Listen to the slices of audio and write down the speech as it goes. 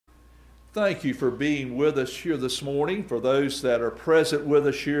Thank you for being with us here this morning. For those that are present with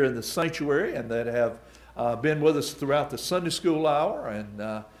us here in the sanctuary and that have been with us throughout the Sunday school hour,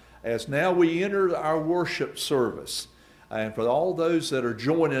 and as now we enter our worship service, and for all those that are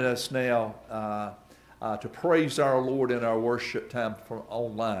joining us now to praise our Lord in our worship time from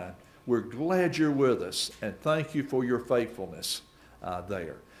online, we're glad you're with us, and thank you for your faithfulness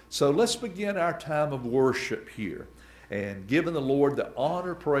there. So let's begin our time of worship here, and giving the Lord the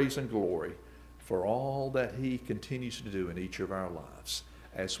honor, praise, and glory for all that He continues to do in each of our lives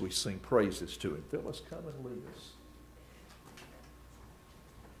as we sing praises to Him. Phyllis, come and lead us.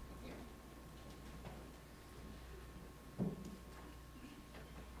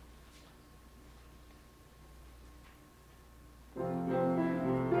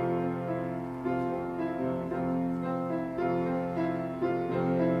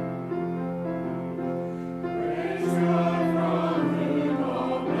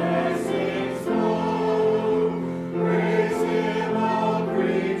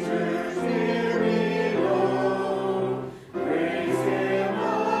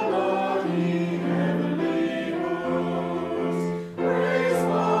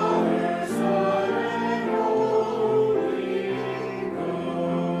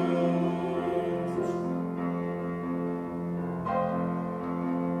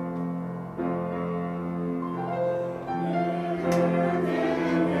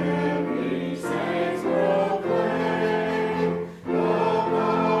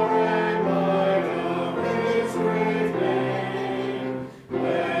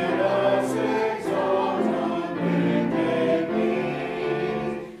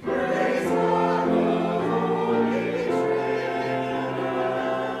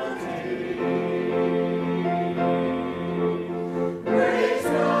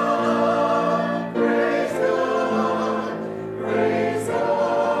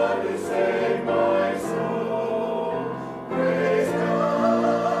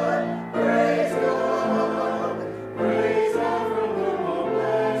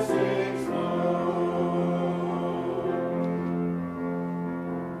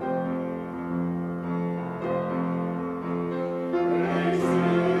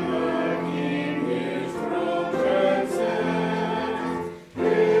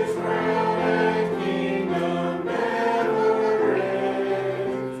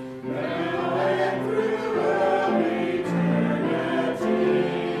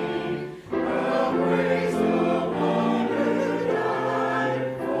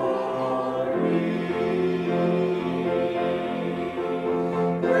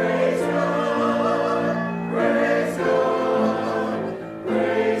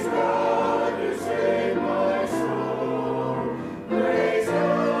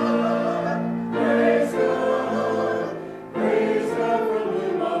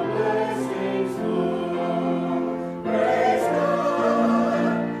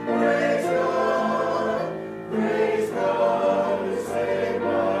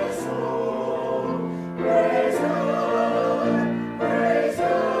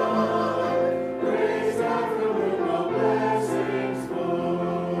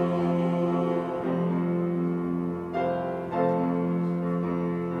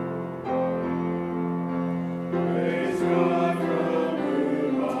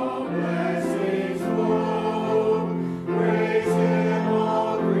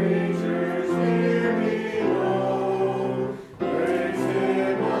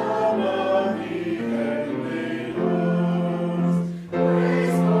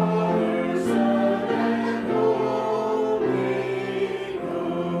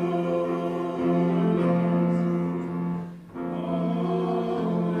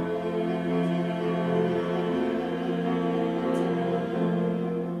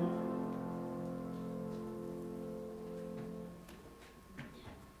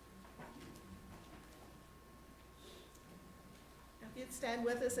 Stand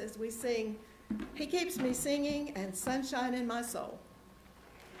with us as we sing, He Keeps Me Singing and Sunshine in My Soul.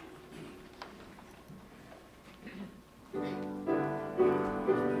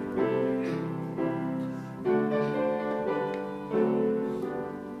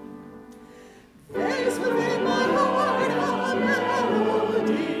 There's within my heart a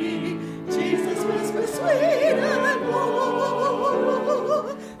melody, Jesus whispers sweet and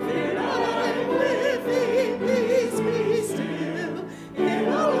low, then I'm living, peace be still, in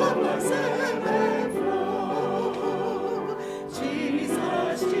all of my ebb and flow.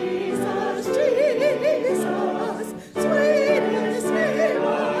 Jesus, Jesus, Jesus, sweet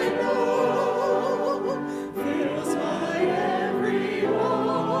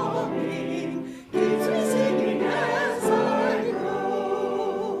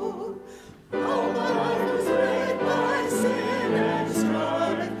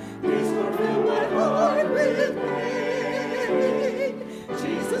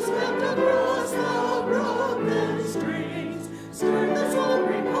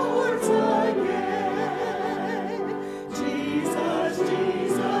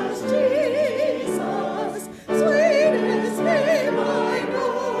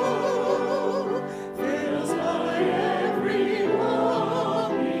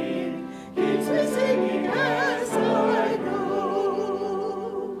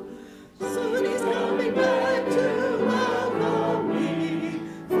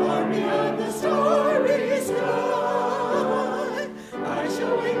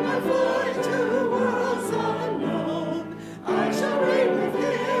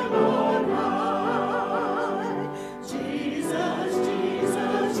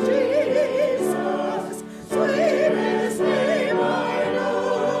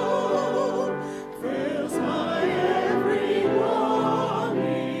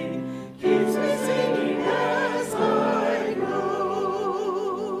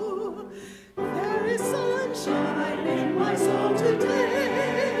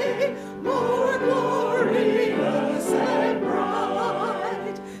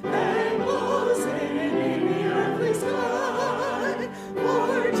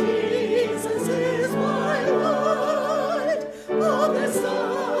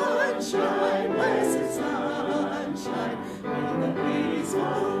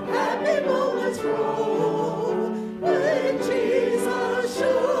moments roll, when Jesus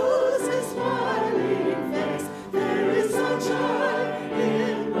shows his smiling face, there is sunshine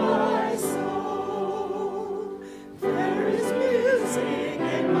in my soul. There is music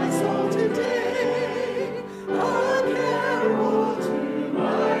in my soul today, a carol to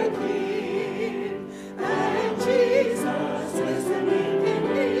my King, and Jesus is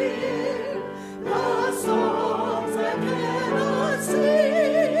listening here, the songs I cannot sing.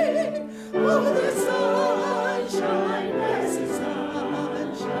 Oh, the sunshine, blessed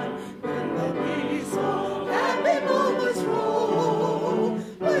sunshine, when the peaceful, happy moments roll,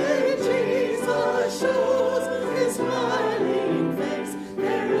 when Jesus shows his smiling face,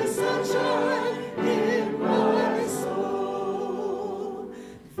 there is sunshine in my soul.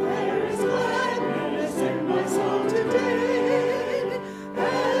 There is gladness in my soul today,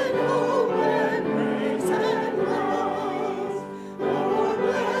 and hope and praise and love, for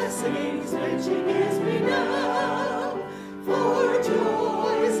blessings which he gives me now, for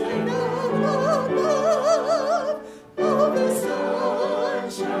joys laid up above. Oh, the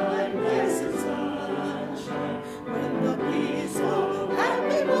sunshine, blessed sunshine, when the peaceful,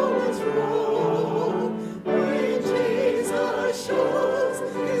 happy moments roll, when Jesus shows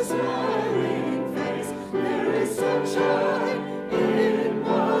his smiling face, there is sunshine in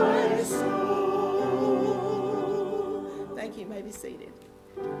my soul. Thank you. You may be seated.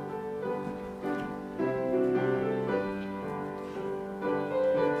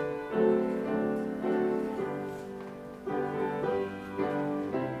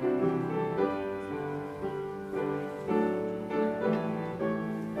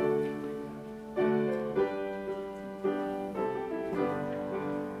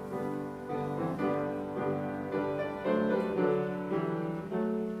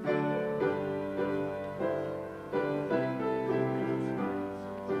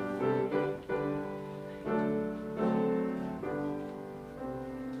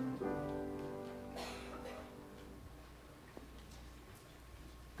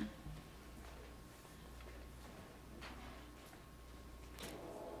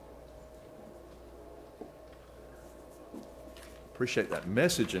 Appreciate that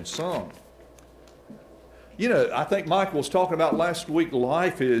message and song. You know, I think Michael was talking about last week,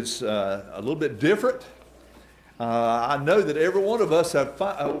 life is a little bit different. I know that every one of us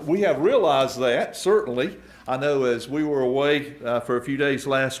we have realized that, certainly. I know as we were away for a few days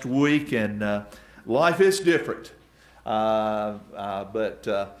last week, and life is different. But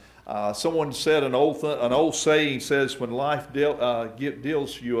someone said an old saying says, when life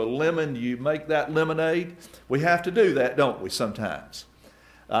deals you a lemon, you make that lemonade. We have to do that, don't we, sometimes?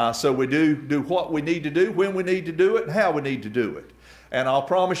 So we do what we need to do, when we need to do it, and how we need to do it. And I'll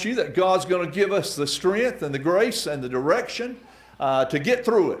promise you that God's going to give us the strength and the grace and the direction to get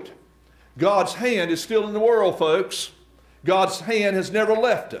through it. God's hand is still in the world, folks. God's hand has never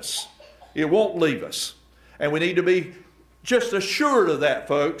left us. It won't leave us. And we need to be just assured of that,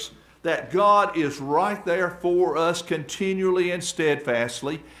 folks, that God is right there for us continually and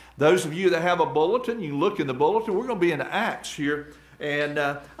steadfastly. Those of you that have a bulletin, you look in the bulletin. We're going to be in Acts here. And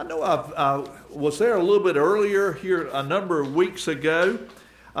I know I was there a little bit earlier here a number of weeks ago,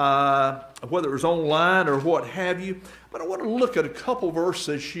 whether it was online or what have you. But I want to look at a couple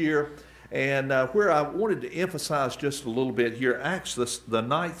verses here, and where I wanted to emphasize just a little bit here, Acts, the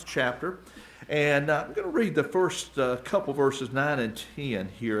 9th chapter. And I'm going to read the first couple verses, 9 and 10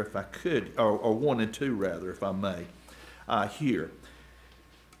 here, if I could, or 1 and 2 rather, if I may, here.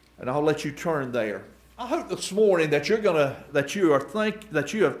 And I'll let you turn there. I hope this morning that you have thanked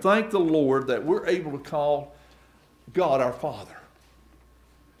the Lord that we're able to call God our Father.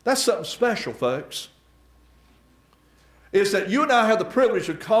 That's something special, folks. Is that you and I have the privilege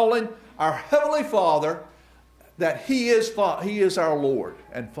of calling our Heavenly Father that He is our Lord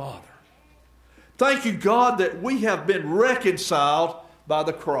and Father. Thank you, God, that we have been reconciled by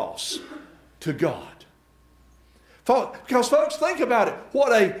the cross to God. Because, folks, think about it.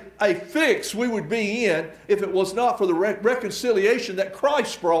 What a fix we would be in if it was not for the reconciliation that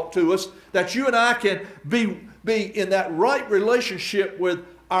Christ brought to us, that you and I can be in that right relationship with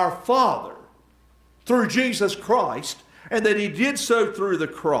our Father through Jesus Christ, and that He did so through the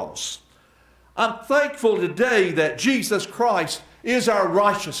cross. I'm thankful today that Jesus Christ is our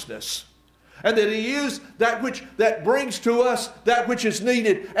righteousness, and that He is that brings to us that which is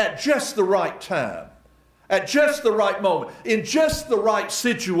needed at just the right time. At just the right moment, in just the right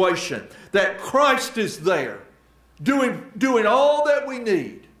situation, that Christ is there doing all that we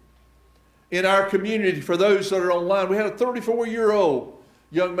need in our community. For those that are online, we had a 34-year-old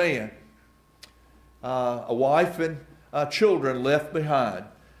young man, a wife and children left behind,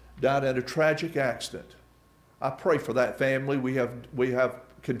 died in a tragic accident. I pray for that family. We have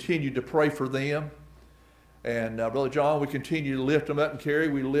continued to pray for them. And Brother John, we continue to lift them up, and Carrie,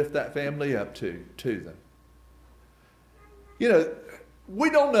 we lift that family up to them. You know,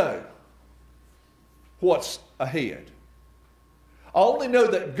 we don't know what's ahead. I only know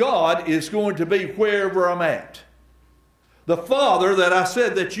that God is going to be wherever I'm at. The Father that I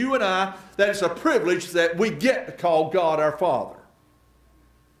said that you and I, that it's a privilege that we get to call God our Father.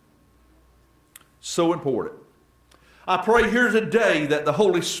 So important. I pray here today that the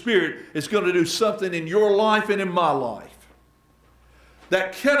Holy Spirit is going to do something in your life and in my life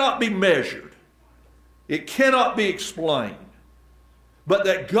that cannot be measured. It cannot be explained. But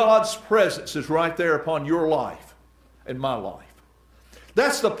that God's presence is right there upon your life and my life.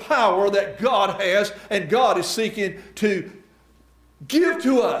 That's the power that God has, and God is seeking to give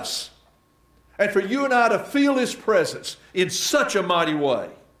to us. And for you and I to feel His presence in such a mighty way.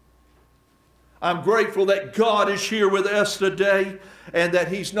 I'm grateful that God is here with us today, and that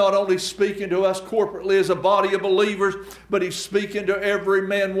He's not only speaking to us corporately as a body of believers, but He's speaking to every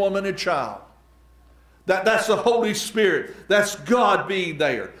man, woman, and child. That's the Holy Spirit. That's God being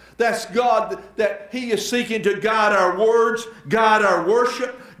there. That's God that He is seeking to guide our words, guide our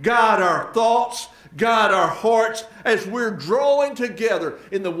worship, guide our thoughts, guide our hearts as we're drawing together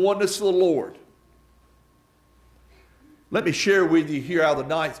in the oneness of the Lord. Let me share with you here out of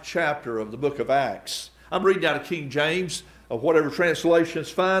the 9th chapter of the book of Acts. I'm reading out of King James, of whatever translations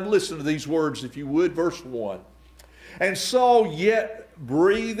find. Listen to these words, if you would. Verse 1. And Saul, yet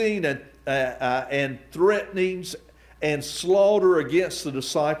breathing and threatenings and slaughter against the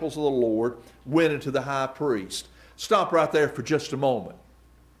disciples of the Lord, went into the high priest. Stop right there for just a moment.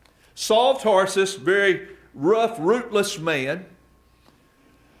 Saul of Tarsus, very rough, rootless man.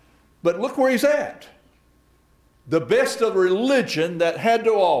 But look where he's at. The best of religion that had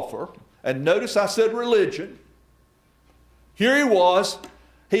to offer. And notice I said religion. Here he was.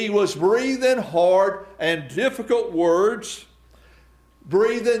 He was breathing hard and difficult words,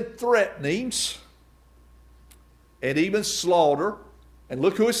 breathing threatenings, and even slaughter. And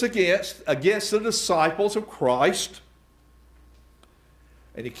look who it's against the disciples of Christ.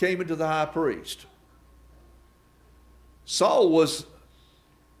 And he came into the high priest. Saul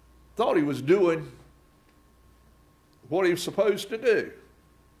thought he was doing what he was supposed to do.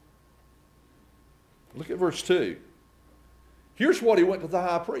 Look at verse 2. Here's what he went to the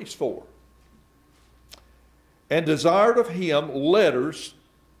high priest for. And desired of him letters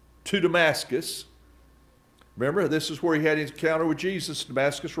to Damascus. Remember, this is where he had his encounter with Jesus,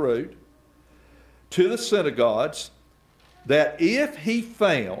 Damascus Road. To the synagogues, that if he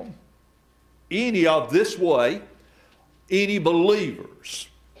found any of this way, any believers,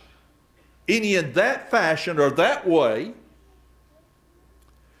 any in that fashion or that way,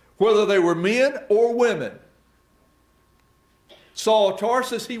 whether they were men or women. Saul of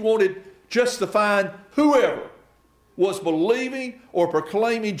Tarsus, he wanted just to find whoever was believing or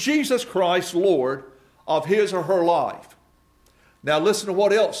proclaiming Jesus Christ Lord of his or her life. Now listen to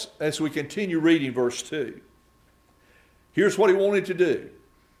what else as we continue reading verse 2. Here's what he wanted to do.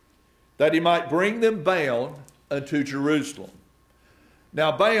 That he might bring them bound unto Jerusalem.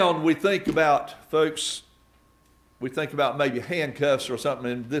 Now bound, we think about, folks, we think about maybe handcuffs or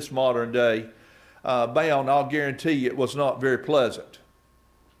something in this modern day. Bound, I'll guarantee you it was not very pleasant.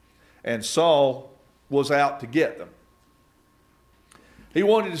 And Saul was out to get them. He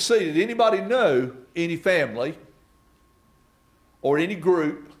wanted to see, did anybody know any family or any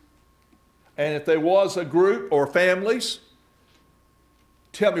group? And if there was a group or families,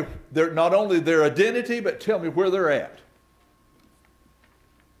 tell me not only their identity, but tell me where they're at.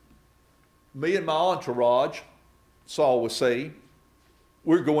 Me and my entourage, Saul was saying,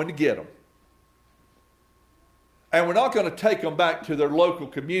 we're going to get them. And we're not going to take them back to their local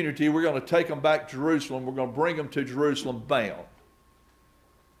community. We're going to take them back to Jerusalem. We're going to bring them to Jerusalem bound.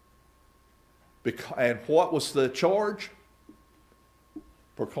 And what was the charge?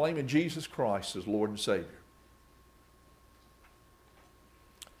 Proclaiming Jesus Christ as Lord and Savior.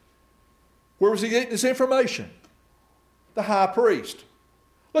 Where was he getting this information? The high priest.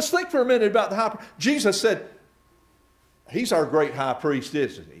 Let's think for a minute about the high priest. Jesus said, he's our great high priest,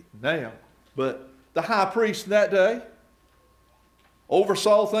 isn't he? Now, but the high priest in that day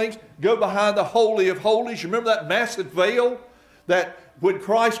oversaw things, go behind the Holy of Holies. You remember that massive veil that when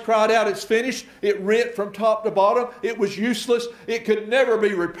Christ cried out, it's finished, it rent from top to bottom. It was useless. It could never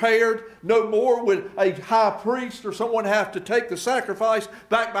be repaired. No more would a high priest or someone have to take the sacrifice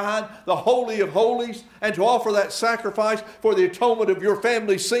back behind the Holy of Holies and to offer that sacrifice for the atonement of your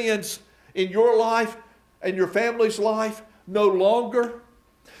family's sins in your life and your family's life no longer.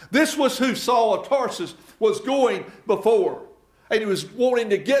 This was who Saul of Tarsus was going before. And he was wanting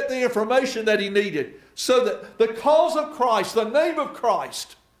to get the information that he needed so that the cause of Christ, the name of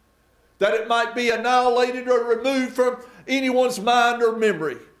Christ, that it might be annihilated or removed from anyone's mind or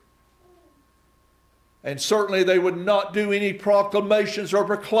memory. And certainly they would not do any proclamations or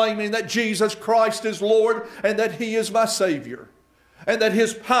proclaiming that Jesus Christ is Lord and that He is my Savior and that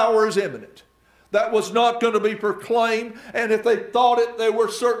His power is imminent. That was not going to be proclaimed, and if they thought it, they were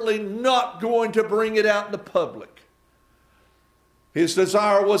certainly not going to bring it out in the public. His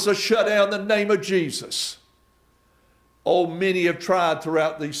desire was to shut down the name of Jesus. Oh, many have tried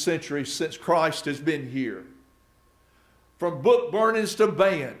throughout these centuries since Christ has been here. From book burnings to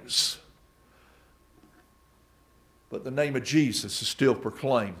bans. But the name of Jesus is still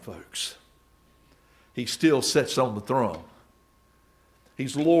proclaimed, folks. He still sits on the throne.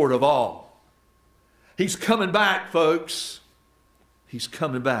 He's Lord of all. He's coming back, folks. He's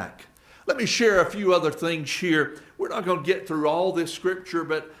coming back. Let me share a few other things here. We're not going to get through all this scripture,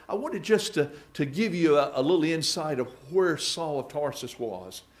 but I wanted just to give you a little insight of where Saul of Tarsus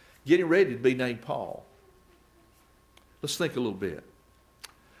was, getting ready to be named Paul. Let's think a little bit.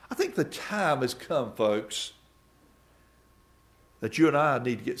 I think the time has come, folks, that you and I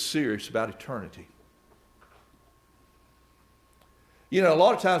need to get serious about eternity. You know, a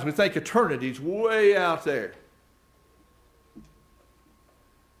lot of times we think eternity's way out there.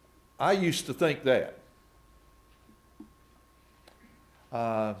 I used to think that.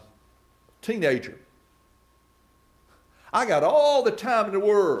 Teenager. I got all the time in the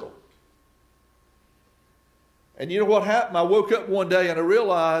world. And you know what happened? I woke up one day and I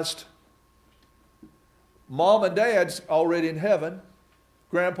realized Mom and Dad's already in heaven.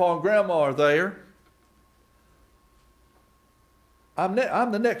 Grandpa and Grandma are there. I'm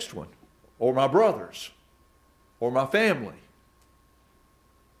the next one, or my brothers, or my family.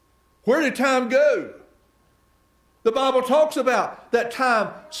 Where did time go? The Bible talks about that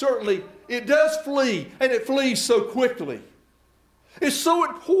time. Certainly, it does flee, and it flees so quickly. It's so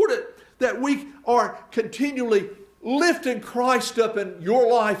important that we are continually lifting Christ up in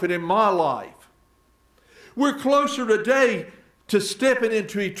your life and in my life. We're closer today to stepping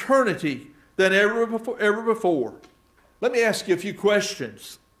into eternity than ever before. Let me ask you a few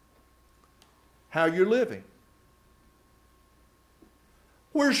questions. How you're living?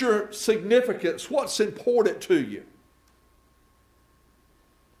 Where's your significance? What's important to you?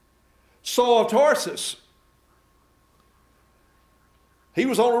 Saul of Tarsus, he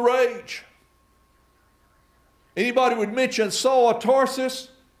was on a rage. Anybody would mention Saul of Tarsus,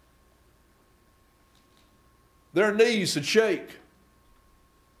 their knees would shake.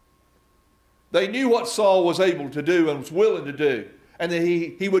 They knew what Saul was able to do and was willing to do. And that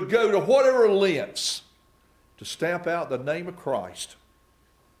he would go to whatever lengths to stamp out the name of Christ.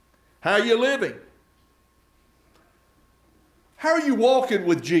 How are you living? How are you walking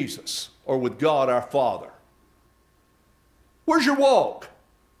with Jesus or with God our Father? Where's your walk?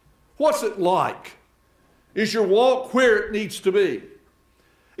 What's it like? Is your walk where it needs to be?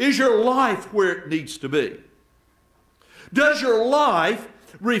 Is your life where it needs to be? Does your life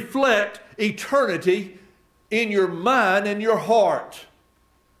reflect eternity in your mind and your heart?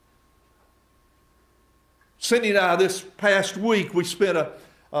 Cindy and I, this past week, we spent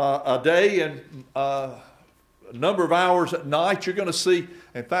a day and a number of hours at night. You're going to see,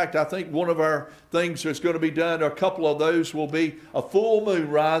 in fact, I think one of our things that's going to be done, a couple of those will be a full moon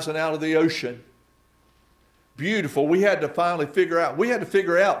rising out of the ocean. Beautiful. We had to figure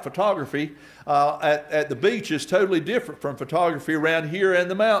out photography at the beach is totally different from photography around here in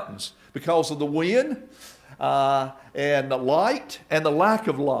the mountains because of the wind and the light and the lack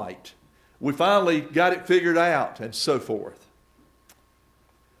of light. We finally got it figured out and so forth.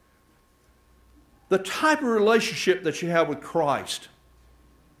 The type of relationship that you have with Christ,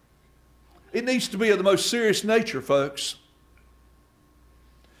 it needs to be of the most serious nature, folks,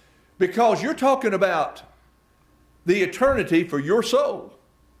 because you're talking about the eternity for your soul.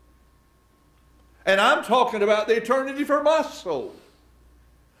 And I'm talking about the eternity for my soul.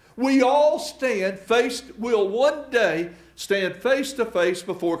 We all will one day stand face to face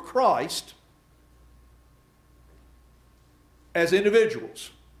before Christ as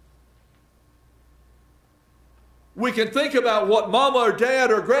individuals. We can think about what mama or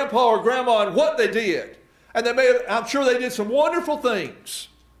dad or grandpa or grandma and what they did. And I'm sure they did some wonderful things.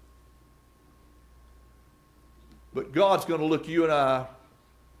 But God's going to look you and I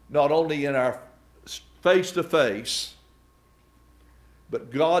not only in our face to face, but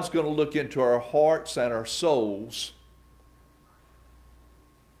God's going to look into our hearts and our souls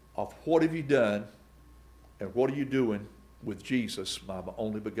of what have you done and what are you doing with Jesus, my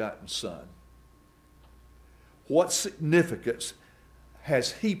only begotten Son. What significance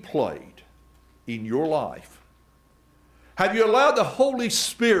has He played in your life? Have you allowed the Holy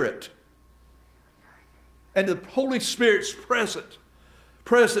Spirit and the Holy Spirit's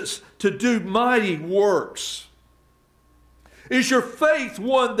presence to do mighty works? Is your faith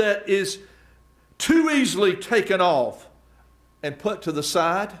one that is too easily taken off and put to the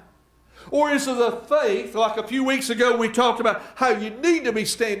side? Or is it a faith, like a few weeks ago we talked about how you need to be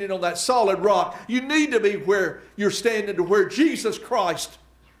standing on that solid rock. You need to be where you're standing, to where Jesus Christ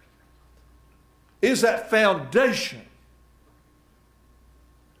is that foundation.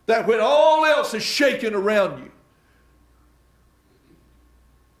 That when all else is shaking around you,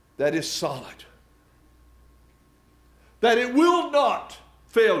 that is solid. That it will not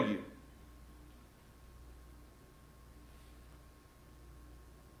fail you.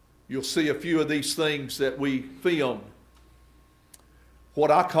 You'll see a few of these things that we filmed.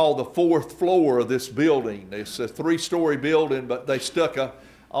 What I call the fourth floor of this building. It's a 3-story building, but they stuck they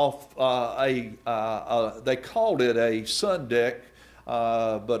called it a sun deck,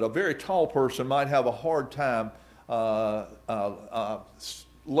 but a very tall person might have a hard time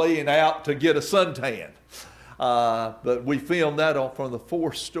laying out to get a suntan. But we filmed that from the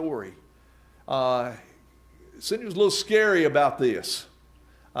 4th story. It was a little scary about this.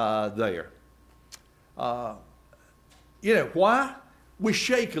 There. You know why? We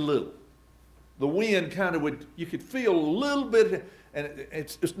shake a little. The wind kind of you could feel a little bit, and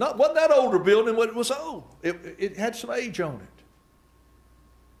wasn't that older building, but it was old. It had some age on it.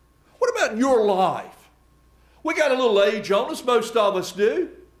 What about in your life? We got a little age on us, most of us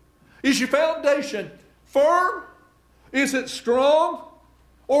do. Is your foundation firm? Is it strong?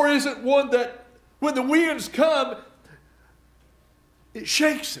 Or is it one that when the winds come, it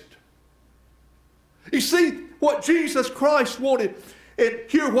shakes it? You see what Jesus Christ wanted, and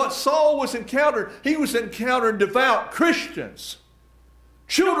hear what Saul was encountering. He was encountering devout Christians,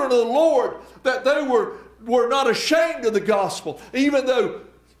 children of the Lord, that they were not ashamed of the gospel, even though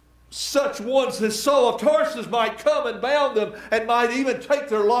such ones as Saul of Tarsus might come and bound them and might even take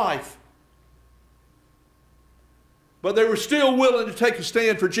their life. But they were still willing to take a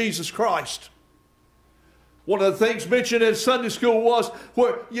stand for Jesus Christ. One of the things mentioned in Sunday school was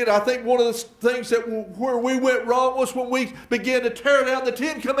where, I think one of the things where we went wrong was when we began to tear down the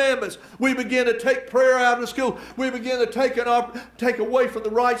 10 Commandments. We began to take prayer out of school. We began to take away from the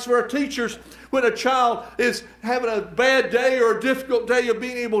rights of our teachers. When a child is having a bad day or a difficult day, of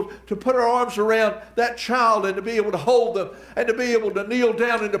being able to put our arms around that child and to be able to hold them and to be able to kneel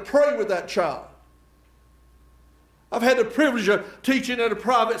down and to pray with that child. I've had the privilege of teaching at a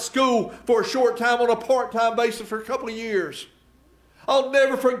private school for a short time on a part-time basis for a couple of years. I'll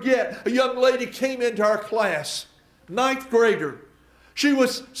never forget, a young lady came into our class, 9th grader. She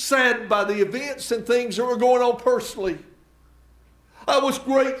was saddened by the events and things that were going on personally. I was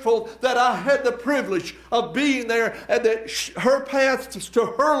grateful that I had the privilege of being there and that her paths to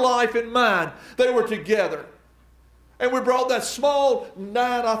her life and mine, they were together. And we brought that small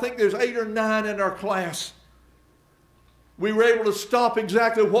 9, I think there's 8 or 9 in our class. We were able to stop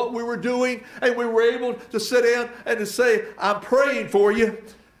exactly what we were doing, and we were able to sit down and to say, I'm praying for you,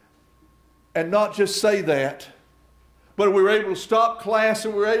 and not just say that. But we were able to stop class,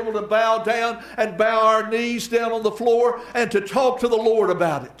 and we were able to bow down and bow our knees down on the floor and to talk to the Lord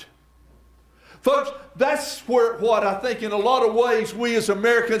about it. Folks, that's what I think in a lot of ways we as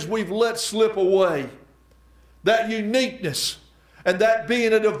Americans, we've let slip away. That uniqueness and that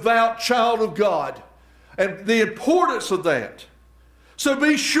being a devout child of God. And the importance of that. So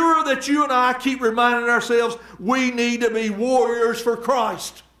be sure that you and I keep reminding ourselves we need to be warriors for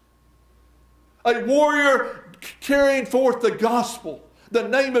Christ. A warrior carrying forth the gospel, the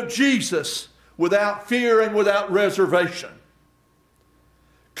name of Jesus, without fear and without reservation.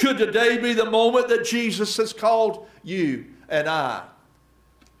 Could today be the moment that Jesus has called you and I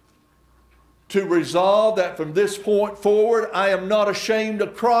to resolve that from this point forward, I am not ashamed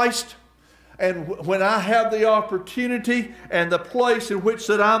of Christ? And when I have the opportunity and the place in which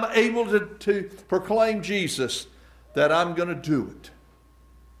that I'm able to proclaim Jesus, that I'm going to do it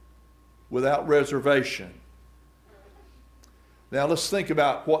without reservation. Now let's think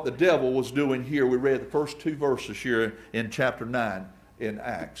about what the devil was doing here. We read the first 2 verses here in chapter 9 in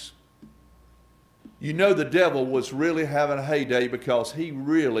Acts. You know the devil was really having a heyday because he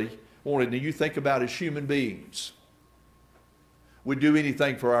really wanted, you think about as human beings. We'd do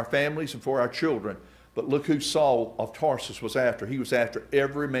anything for our families and for our children. But look who Saul of Tarsus was after. He was after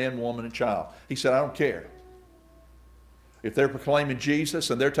every man, woman, and child. He said, I don't care. If they're proclaiming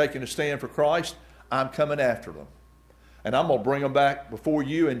Jesus and they're taking a stand for Christ, I'm coming after them. And I'm going to bring them back before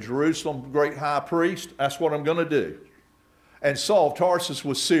you in Jerusalem, great high priest. That's what I'm going to do. And Saul of Tarsus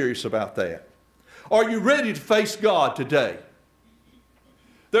was serious about that. Are you ready to face God today?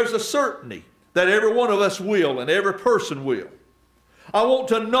 There's a certainty that every one of us will and every person will. I want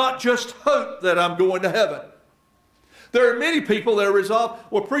to not just hope that I'm going to heaven. There are many people that are resolved,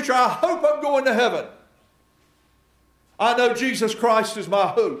 well, preacher, I hope I'm going to heaven. I know Jesus Christ is my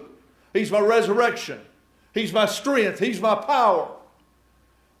hope. He's my resurrection. He's my strength. He's my power.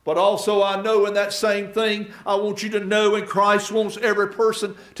 But also I know in that same thing, I want you to know, and Christ wants every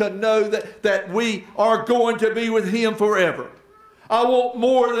person to know that we are going to be with Him forever. I want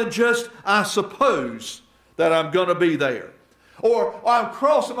more than just, I suppose, that I'm going to be there. Or I'm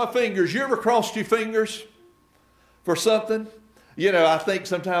crossing my fingers. You ever crossed your fingers for something? You know, I think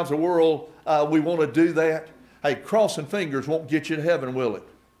sometimes the world, we want to do that. Hey, crossing fingers won't get you to heaven, will it?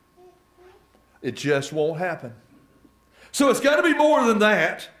 It just won't happen. So it's got to be more than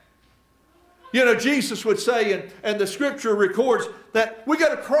that. You know, Jesus would say, and the scripture records, that we got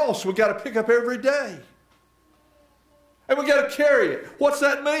to cross, we got to pick up every day. And we got to carry it. What's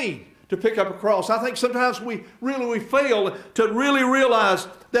that mean, to pick up a cross? I think sometimes we fail to really realize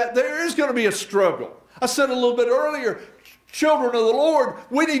that there is going to be a struggle. I said a little bit earlier, children of the Lord,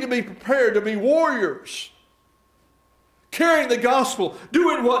 we need to be prepared to be warriors. Carrying the gospel,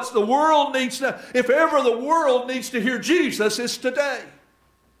 doing what the world needs to. If ever the world needs to hear Jesus, it's today.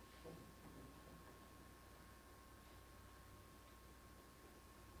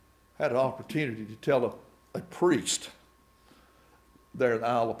 I had an opportunity to tell a priest there in the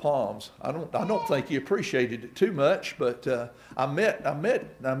Isle of Palms. I don't think he appreciated it too much, but I met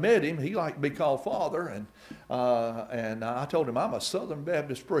him. He liked to be called Father, and I told him I'm a Southern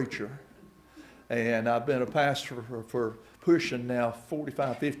Baptist preacher. And I've been a pastor for pushing now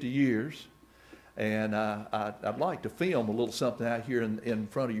 45, 50 years. And I'd like to film a little something out here in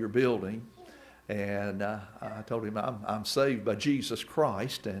front of your building. And I told him I'm saved by Jesus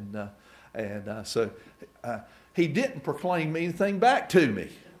Christ. So he didn't proclaim anything back to me.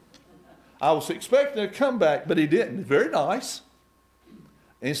 I was expecting a comeback, but he didn't. Very nice.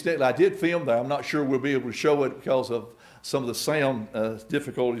 Incidentally, I did film there. I'm not sure we'll be able to show it because of some of the sound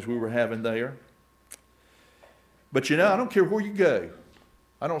difficulties we were having there. But you know, I don't care where you go.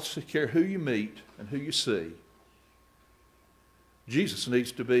 I don't care who you meet and who you see. Jesus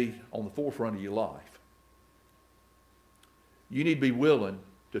needs to be on the forefront of your life. You need to be willing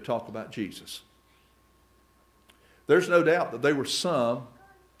to talk about Jesus. There's no doubt that there were some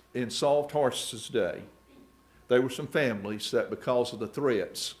in Saul of Tarsus' day. There were some families that, because of the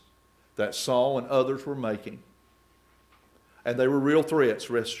threats that Saul and others were making, and they were real threats,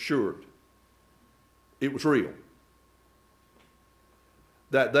 rest assured. It was real.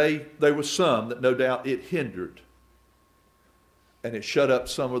 That there was some that no doubt it hindered and it shut up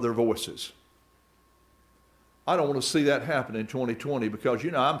some of their voices. I don't want to see that happen in 2020 because,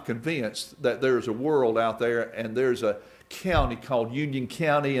 you know, I'm convinced that there's a world out there and there's a county called Union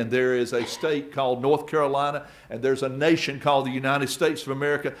County and there is a state called North Carolina and there's a nation called the United States of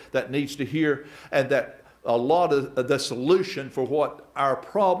America that needs to hear, and that a lot of the solution for what our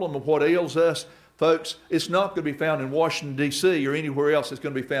problem and what ails us, folks, it's not going to be found in Washington, D.C. or anywhere else. It's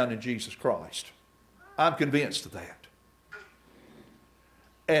going to be found in Jesus Christ. I'm convinced of that.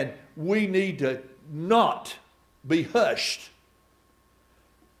 And we need to not be hushed.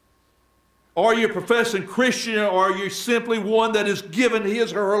 Are you a professing Christian, or are you simply one that has given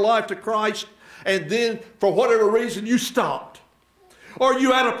his or her life to Christ and then for whatever reason you stopped? Are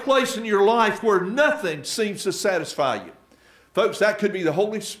you at a place in your life where nothing seems to satisfy you? Folks, that could be the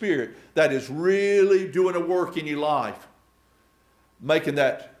Holy Spirit that is really doing a work in your life, making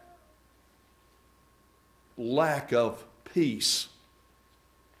that lack of peace.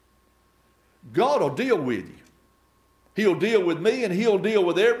 God will deal with you. He'll deal with me, and He'll deal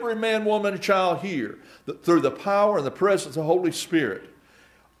with every man, woman, and child here through the power and the presence of the Holy Spirit.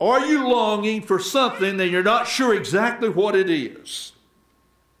 Are you longing for something that you're not sure exactly what it is?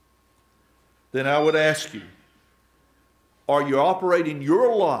 Then I would ask you, are you operating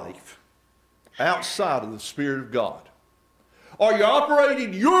your life outside of the Spirit of God? Are you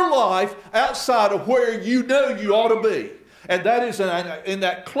operating your life outside of where you know you ought to be? And that is in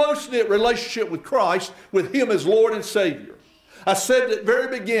that close-knit relationship with Christ, with Him as Lord and Savior. I said at the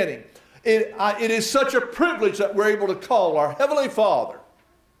very beginning, it is such a privilege that we're able to call our Heavenly Father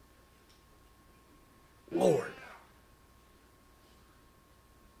Lord.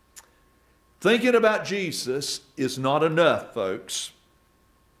 Thinking about Jesus is not enough, folks.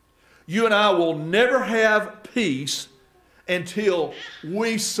 You and I will never have peace until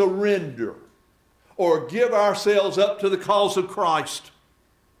we surrender or give ourselves up to the cause of Christ.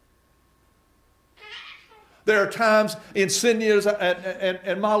 There are times in Cynthia's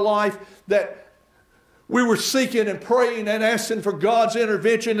and my life that we were seeking and praying and asking for God's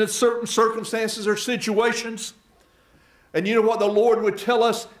intervention in certain circumstances or situations. And you know what the Lord would tell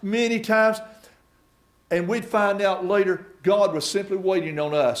us many times? And we'd find out later, God was simply waiting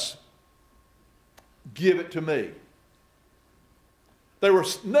on us. Give it to me. There were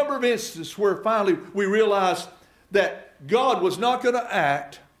a number of instances where finally we realized that God was not going to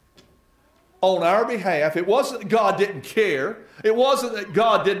act on our behalf. It wasn't that God didn't care. It wasn't that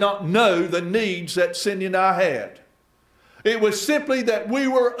God did not know the needs that Cindy and I had. It was simply that we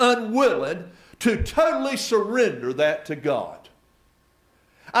were unwilling to totally surrender that to God.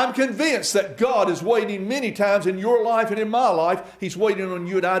 I'm convinced that God is waiting many times in your life and in my life. He's waiting on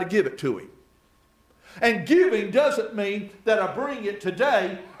you and I to give it to Him. And giving doesn't mean that I bring it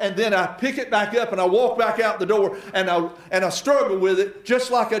today and then I pick it back up and I walk back out the door and I struggle with it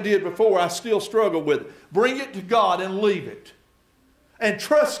just like I did before. I still struggle with it. Bring it to God and leave it. And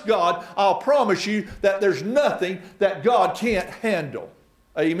trust God. I'll promise you that there's nothing that God can't handle.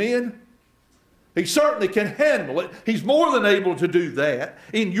 Amen? He certainly can handle it. He's more than able to do that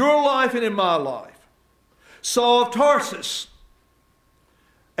in your life and in my life. Saul of Tarsus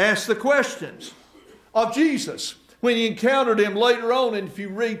asked the questions of Jesus when he encountered him later on. And if you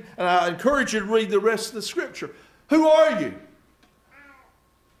read, and I encourage you to read the rest of the scripture. Who are you?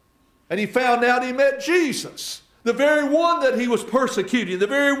 And he found out he met Jesus, the very one that he was persecuting, the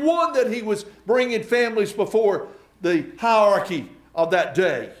very one that he was bringing families before the hierarchy of that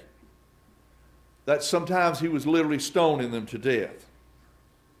day. That sometimes he was literally stoning them to death.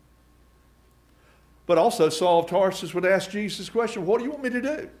 But also Saul of Tarsus would ask Jesus the question, what do you want me to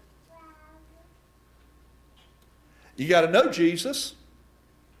do? You got to know Jesus,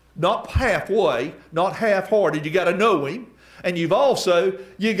 not halfway, not half-hearted. You got to know Him. And you got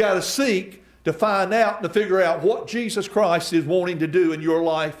to seek to find out and to figure out what Jesus Christ is wanting to do in your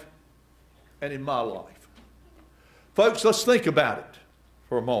life and in my life. Folks, let's think about it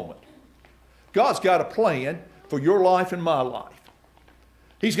for a moment. God's got a plan for your life and my life.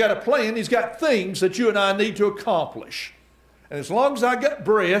 He's got a plan. He's got things that you and I need to accomplish. And as long as I got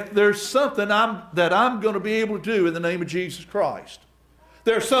breath, there's something that I'm going to be able to do in the name of Jesus Christ.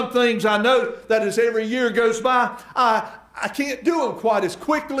 There are some things I know that as every year goes by, I can't do them quite as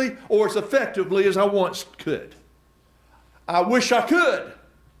quickly or as effectively as I once could. I wish I could,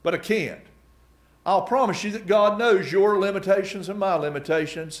 but I can't. I'll promise you that God knows your limitations and my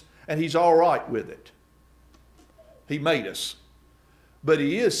limitations, and He's all right with it. He made us. But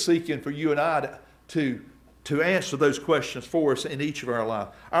He is seeking for you and I to answer those questions for us in each of our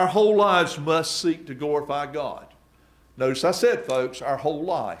lives. Our whole lives must seek to glorify God. Notice I said, folks, our whole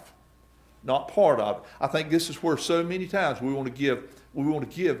life, not part of it. I think this is where so many times we want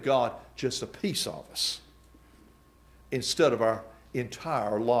to give God just a piece of us instead of our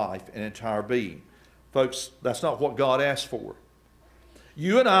entire life and entire being. Folks, that's not what God asked for.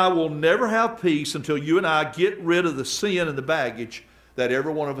 You and I will never have peace until you and I get rid of the sin and the baggage that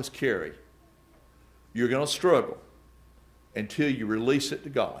every one of us carry. You're going to struggle until you release it to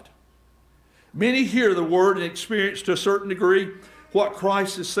God. Many hear the word and experience to a certain degree what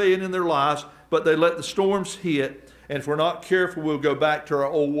Christ is saying in their lives, but they let the storms hit, and if we're not careful, we'll go back to our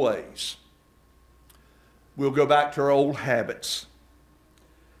old ways. We'll go back to our old habits,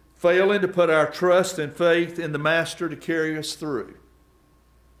 failing to put our trust and faith in the Master to carry us through.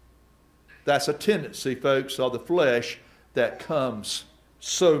 That's a tendency, folks, of the flesh that comes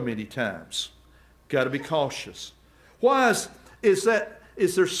so many times. Got to be cautious. Why is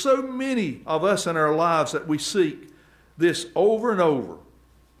there so many of us in our lives that we seek this over and over?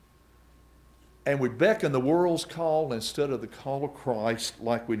 And we beckon the world's call instead of the call of Christ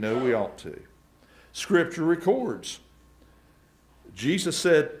like we know we ought to. Scripture records. Jesus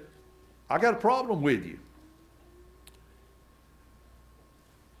said, I got a problem with you.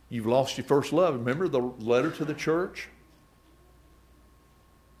 You've lost your first love. Remember the letter to the church?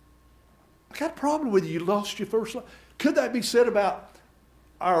 I got a problem with you. You lost your first love. Could that be said about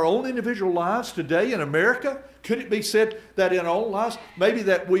our own individual lives today in America? Could it be said that in our own lives, maybe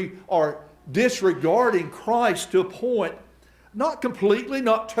that we are disregarding Christ to a point, not completely,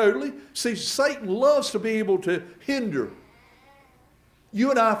 not totally. See, Satan loves to be able to hinder you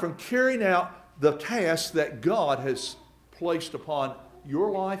and I from carrying out the task that God has placed upon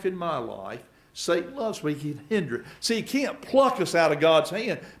your life and my life. Satan loves me. He can hinder it. See, he can't pluck us out of God's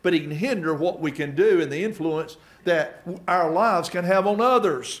hand, but he can hinder what we can do and the influence that our lives can have on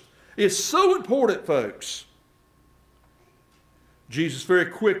others. It's so important, folks. Jesus very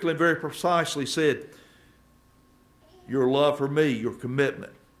quickly and very precisely said, your love for me, your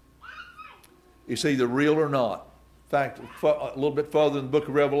commitment, it's either real or not. In fact, a little bit further in the book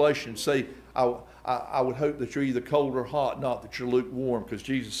of Revelation, say, I would hope that you're either cold or hot, not that you're lukewarm, because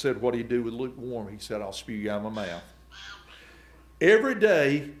Jesus said, what do you do with lukewarm? He said, I'll spew you out of my mouth. Every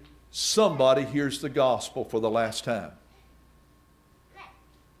day, somebody hears the gospel for the last time.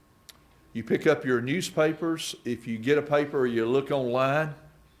 You pick up your newspapers, if you get a paper or you look online,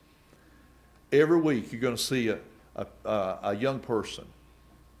 every week you're going to see a young person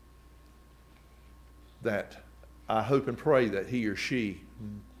that I hope and pray that he or she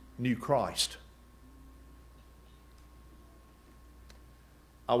knew Christ.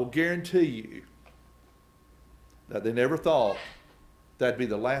 I will guarantee you that they never thought that'd be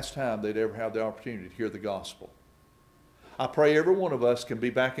the last time they'd ever have the opportunity to hear the gospel. I pray every one of us can be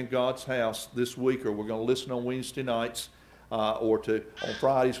back in God's house this week, or we're going to listen on Wednesday nights, or on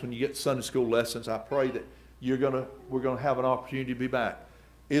Fridays when you get Sunday school lessons. I pray that we're going to have an opportunity to be back.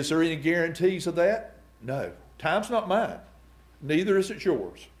 Is there any guarantees of that? No. Time's not mine. Neither is it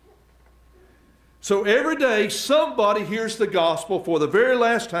yours. So every day somebody hears the gospel for the very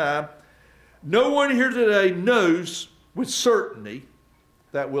last time. No one here today knows with certainty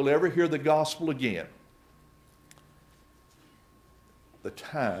that we'll ever hear the gospel again. The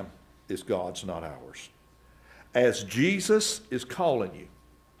time is God's, not ours. As Jesus is calling you,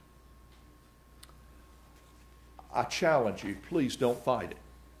 I challenge you, please don't fight it.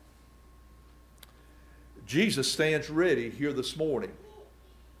 Jesus stands ready here this morning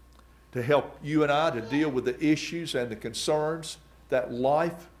to help you and I to deal with the issues and the concerns that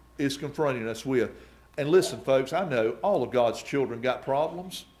life is confronting us with. And listen, folks, I know all of God's children got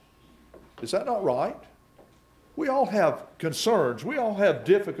problems. Is that not right? We all have concerns. We all have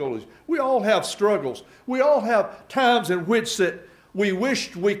difficulties. We all have struggles. We all have times in which that we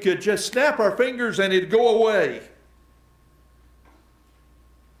wished we could just snap our fingers and it'd go away.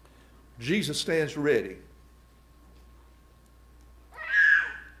 Jesus stands ready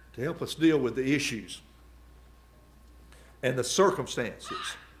to help us deal with the issues and the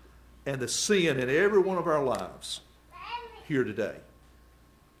circumstances and the sin in every one of our lives here today.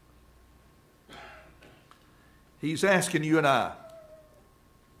 He's asking you and I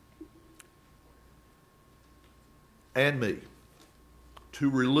and me to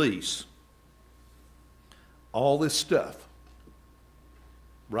release all this stuff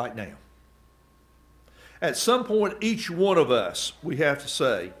right now. At some point, each one of us, we have to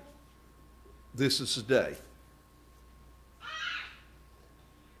say, this is the day.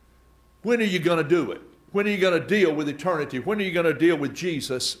 When are you going to do it? When are you going to deal with eternity? When are you going to deal with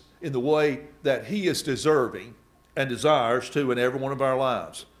Jesus in the way that he is deserving and desires to in every one of our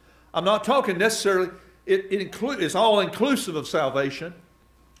lives? I'm not talking necessarily, it's all inclusive of salvation.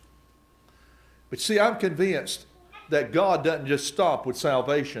 But see, I'm convinced that God doesn't just stop with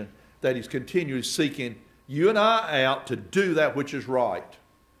salvation, that he's continually seeking you and I out to do that which is right.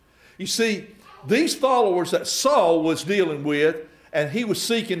 You see, these followers that Saul was dealing with and he was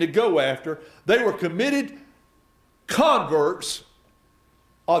seeking to go after, they were committed converts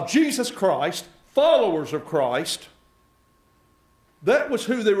of Jesus Christ, followers of Christ. That was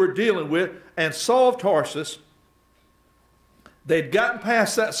who they were dealing with. And Saul of Tarsus, they'd gotten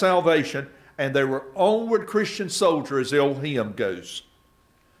past that salvation and they were onward Christian soldier, as the old hymn goes.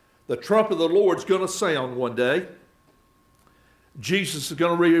 The trumpet of the Lord's going to sound one day. Jesus is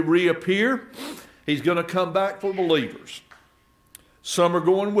going to reappear. He's going to come back for believers. Some are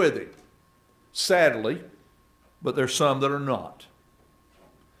going with him, sadly, but there's some that are not.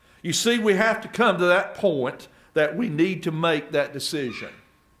 You see, we have to come to that point that we need to make that decision.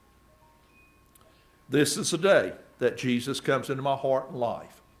 This is the day that Jesus comes into my heart and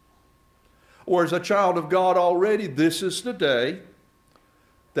life. Or as a child of God already, this is the day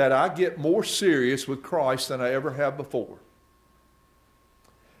that I get more serious with Christ than I ever have before.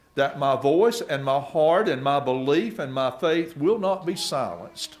 That my voice and my heart and my belief and my faith will not be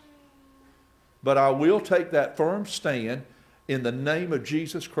silenced, but I will take that firm stand in the name of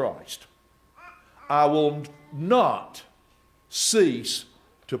Jesus Christ. I will not cease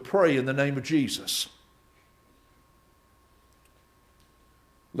to pray in the name of Jesus.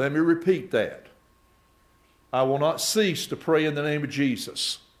 Let me repeat that. I will not cease to pray in the name of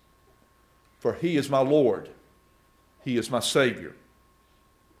Jesus, for he is my Lord. He is my Savior.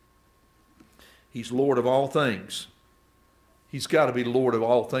 He's Lord of all things. He's got to be Lord of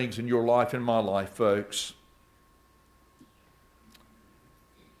all things in your life and my life, folks.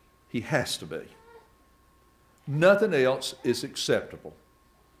 He has to be. Nothing else is acceptable.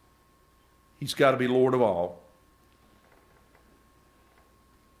 He's got to be Lord of all.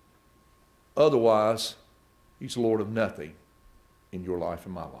 Otherwise, He's Lord of nothing in your life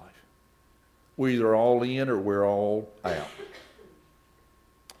and my life. We're either all in or we're all out.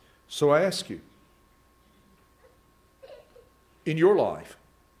 So I ask you, in your life,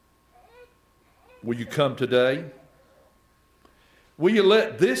 will you come today? Will you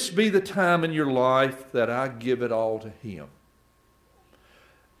let this be the time in your life that I give it all to Him?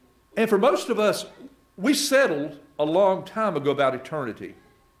 And for most of us, we settled a long time ago about eternity.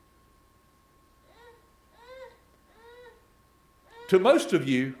 To most of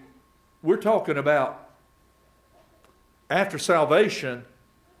you, we're talking about after salvation,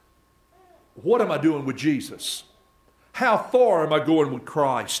 what am I doing with Jesus? How far am I going with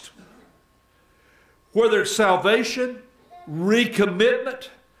Christ? Whether it's salvation, recommitment,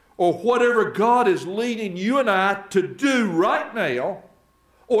 or whatever God is leading you and I to do right now,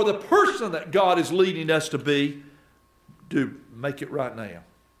 or the person that God is leading us to be, make it right now.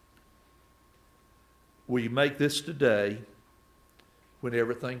 Will you make this today when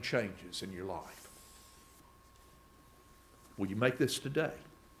everything changes in your life? Will you make this today?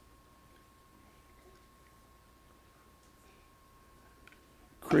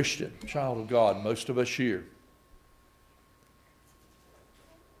 Christian, child of God, most of us here,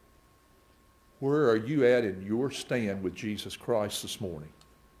 where are you at in your stand with Jesus Christ this morning?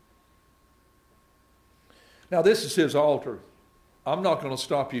 Now, this is His altar. I'm not going to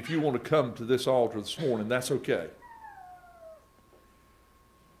stop you. If you want to come to this altar this morning, that's okay.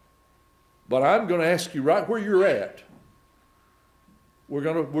 But I'm going to ask you right where you're at. We're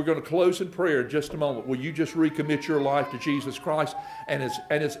going to close in prayer in just a moment. Will you just recommit your life to Jesus Christ? And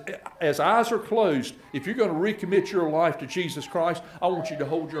as eyes are closed, if you're going to recommit your life to Jesus Christ, I want you to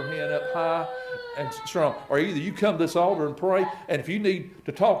hold your hand up high and strong. Or either you come to this altar and pray, and if you need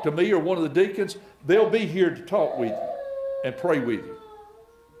to talk to me or one of the deacons, they'll be here to talk with you and pray with you.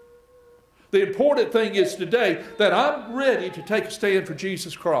 The important thing is today that I'm ready to take a stand for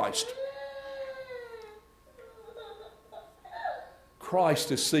Jesus Christ.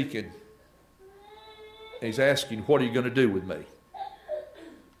 Christ is seeking. He's asking, what are you going to do with me?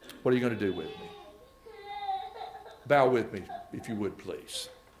 What are you going to do with me? Bow with me, if you would, please.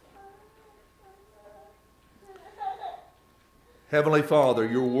 Heavenly Father,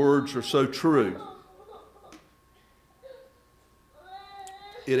 your words are so true.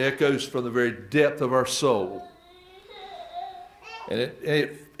 It echoes from the very depth of our soul. And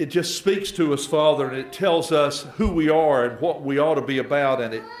it just speaks to us, Father, and it tells us who we are and what we ought to be about.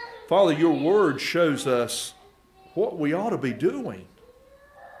 And Father, your word shows us what we ought to be doing.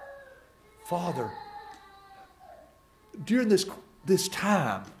 Father, during this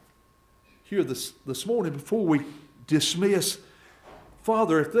time here this morning before we dismiss,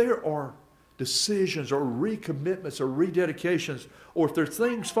 Father, if there are decisions or recommitments or rededications, or if there are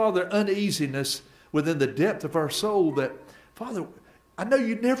things, Father, uneasiness within the depth of our soul that, Father, I know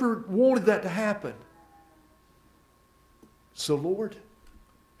you never wanted that to happen. So, Lord,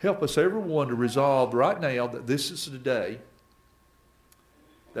 help us everyone to resolve right now that this is the day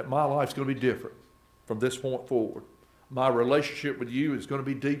that my life's going to be different from this point forward. My relationship with you is going to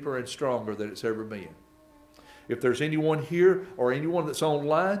be deeper and stronger than it's ever been. If there's anyone here or anyone that's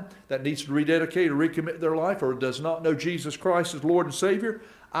online that needs to rededicate or recommit their life or does not know Jesus Christ as Lord and Savior,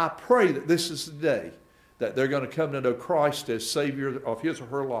 I pray that this is the day that they're going to come to know Christ as Savior of his or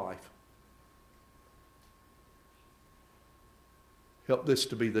her life. Help this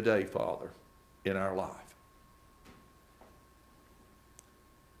to be the day, Father, in our life.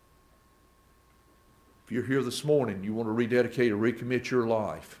 If you're here this morning, you want to rededicate or recommit your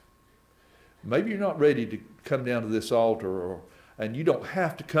life, maybe you're not ready to come down to this altar, and you don't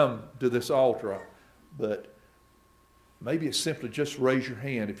have to come to this altar, but maybe it's simply just raise your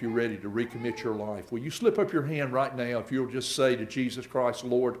hand if you're ready to recommit your life. Will you slip up your hand right now if you'll just say to Jesus Christ,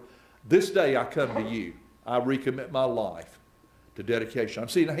 Lord, this day I come to you. I recommit my life to dedication. I'm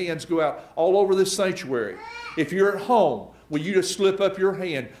seeing the hands go out all over this sanctuary. If you're at home, will you just slip up your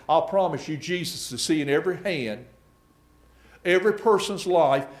hand? I'll promise you Jesus is seeing every hand, every person's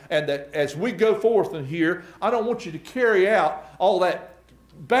life, and that as we go forth in here, I don't want you to carry out all that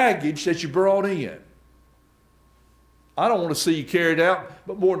baggage that you brought in. I don't want to see you carry it out,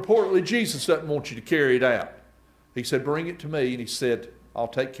 but more importantly, Jesus doesn't want you to carry it out. He said, bring it to me, and he said, I'll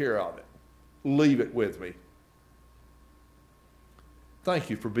take care of it. Leave it with me.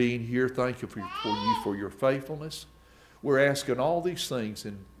 Thank you for being here. Thank you for your faithfulness. We're asking all these things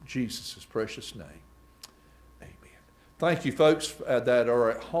in Jesus' precious name. Amen. Thank you, folks that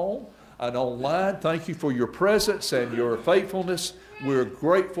are at home. and online. Thank you for your presence and your faithfulness. We're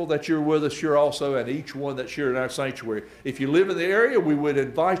grateful that you're with us here also, and each one that's here in our sanctuary. If you live in the area, we would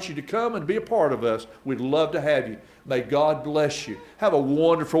invite you to come and be a part of us. We'd love to have you. May God bless you. Have a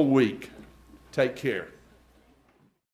wonderful week. Take care.